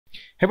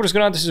Hey, what's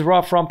going on? This is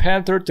Rob from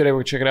Panther. Today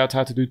we're checking out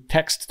how to do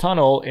text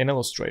tunnel in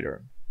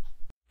Illustrator.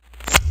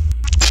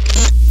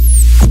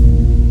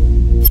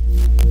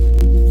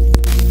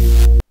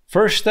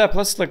 First step,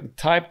 let's select the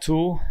type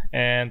tool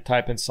and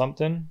type in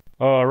something.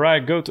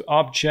 Alright, go to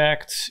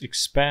Object,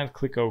 Expand,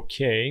 click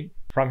OK.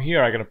 From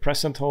here, I'm going to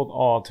press and hold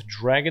Alt,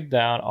 drag it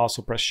down,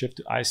 also press Shift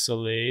to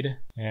isolate,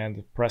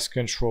 and press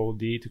Ctrl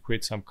D to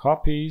create some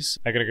copies.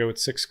 I'm going to go with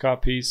 6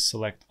 copies,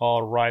 select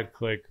all, right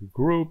click,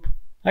 group.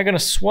 I'm going to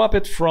swap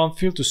it from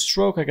fill to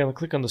stroke. I'm going to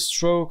click on the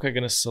stroke. I'm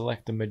going to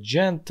select the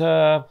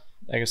magenta.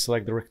 I'm going to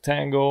select the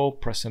rectangle,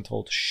 press and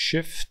hold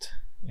Shift,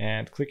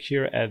 and click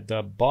here at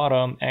the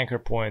bottom anchor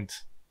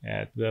point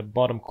at the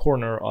bottom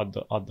corner on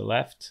the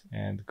left,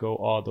 and go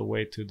all the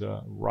way to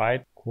the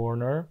right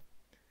corner.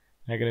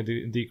 I'm going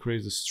to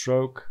decrease the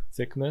stroke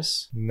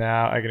thickness.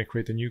 Now I'm going to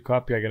create a new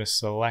copy. I'm going to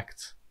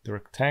select the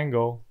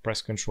rectangle,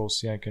 press Ctrl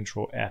C and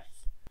Ctrl F.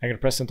 I'm going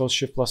to press and hold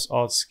Shift plus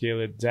Alt, scale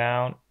it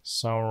down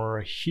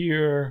somewhere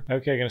here.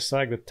 Okay, I'm going to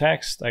select the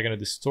text. I'm going to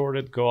distort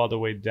it, go all the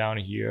way down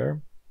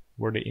here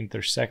where they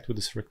intersect with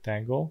this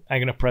rectangle. I'm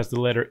going to press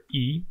the letter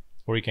E,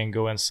 or you can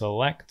go and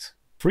select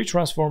Free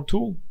Transform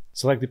tool.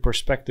 Select the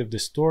perspective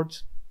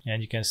distort,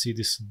 and you can see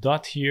this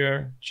dot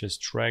here.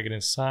 Just drag it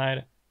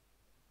inside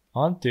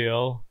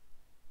until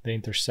they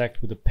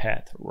intersect with the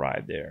path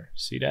right there.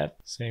 See that?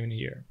 Same in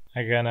here.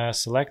 I'm gonna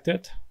select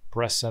it,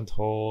 press and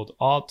hold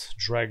Alt,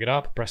 drag it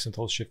up, press and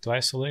hold Shift to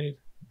isolate,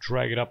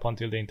 drag it up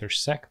until they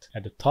intersect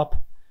at the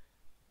top.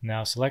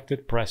 Now select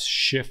it, press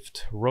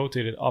Shift,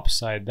 rotate it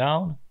upside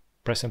down,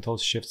 press and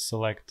hold Shift,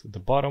 select the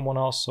bottom one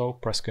also,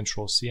 press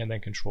Ctrl C and then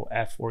Ctrl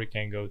F, or you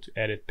can go to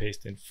Edit,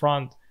 Paste in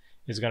front.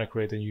 It's gonna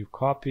create a new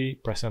copy,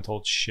 press and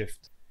hold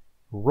Shift,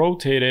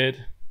 rotate it,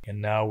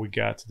 and now we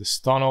got this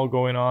tunnel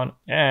going on,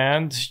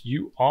 and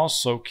you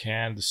also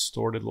can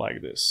distort it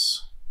like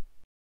this.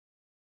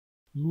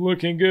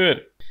 Looking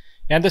good.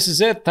 And this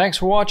is it. Thanks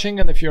for watching,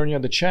 and if you're new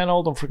on the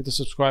channel, don't forget to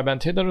subscribe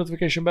and hit the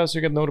notification bell so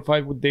you get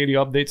notified with daily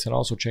updates, and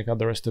also check out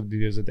the rest of the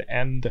videos at the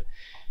end.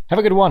 Have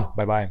a good one.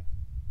 Bye bye.